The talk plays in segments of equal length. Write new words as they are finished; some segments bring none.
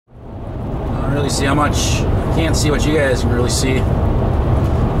really see how much. I can't see what you guys can really see.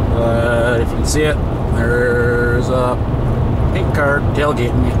 But if you can see it, there's a pink car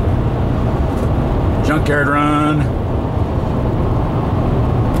tailgating me. Junkyard run.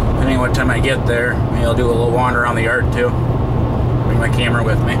 Depending on what time I get there, maybe I'll do a little wander around the yard too. Bring my camera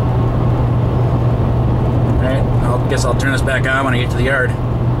with me. Alright, I guess I'll turn this back on when I get to the yard.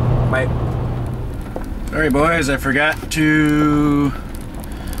 Bye. Sorry boys, I forgot to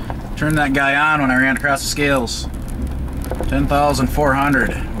turn that guy on when I ran across the scales.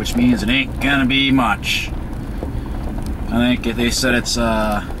 10,400, which means it ain't gonna be much. I think they said it's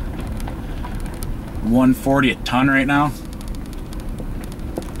 140 a ton right now.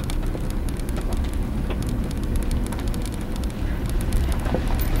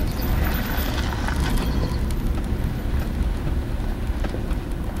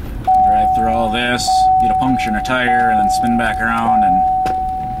 Drive through all this, get a puncture in a tire, and then spin back around and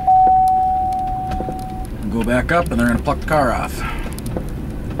go back up, and they're gonna pluck the car off.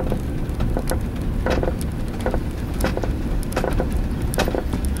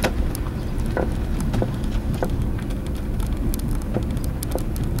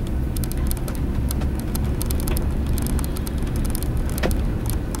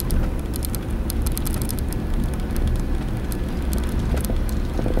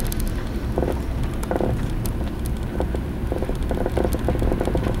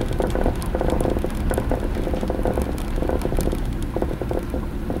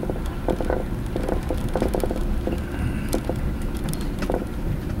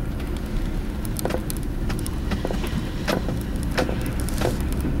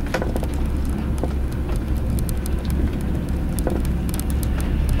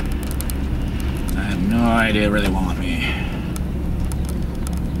 No idea where they want me.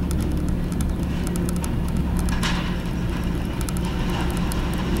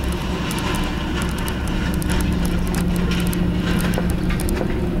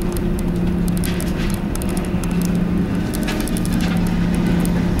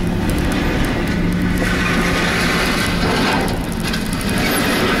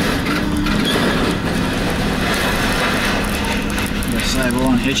 Guess I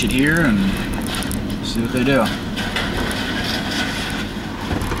will unhitch it here and see what they do.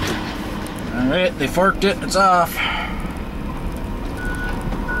 Alright, they forked it, it's off.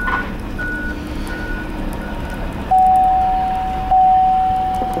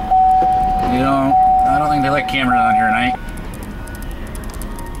 I don't think they like cameras on here tonight.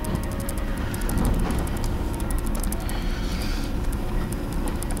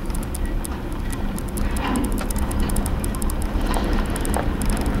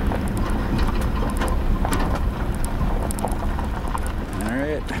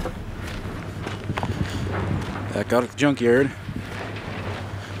 Back out at the junkyard.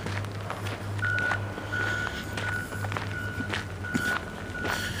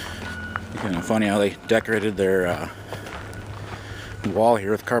 Kind of funny how they decorated their wall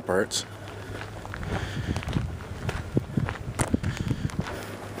here with car parts.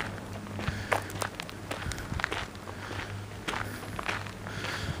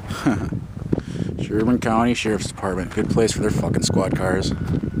 Scrapin County Sheriff's Department, good place for their fucking squad cars.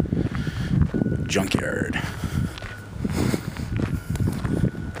 Junkyard.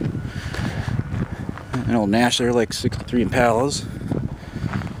 An old Nash there, like 63 Impalas.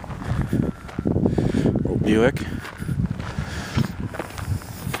 Old Buick.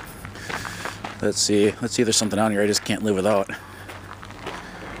 Let's see if there's something on here I just can't live without.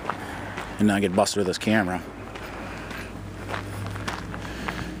 And not get busted with this camera.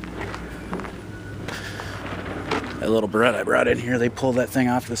 That little bretta I brought in here, they pulled that thing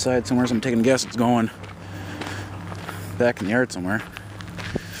off to the side somewhere, so I'm taking a guess it's going back in the yard somewhere.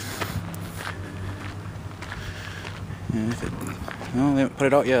 And if it, well, they haven't put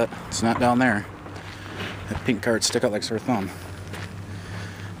it out yet. It's not down there. That pink card stick out like a sore thumb.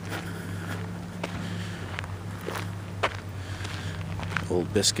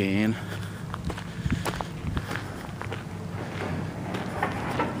 Old Biscayne.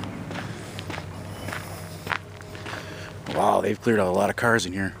 Wow, they've cleared out a lot of cars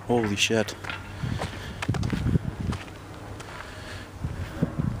in here. Holy shit.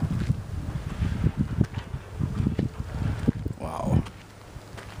 Wow.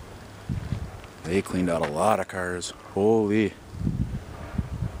 They cleaned out a lot of cars. Holy.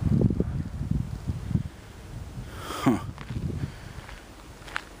 Huh.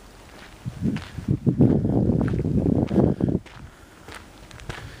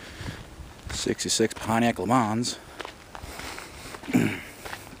 '66 Pontiac Le Mans.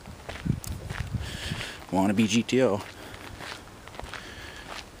 Wannabe GTO.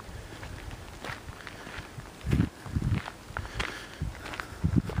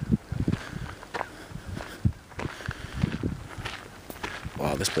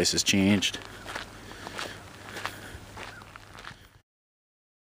 this place has changed.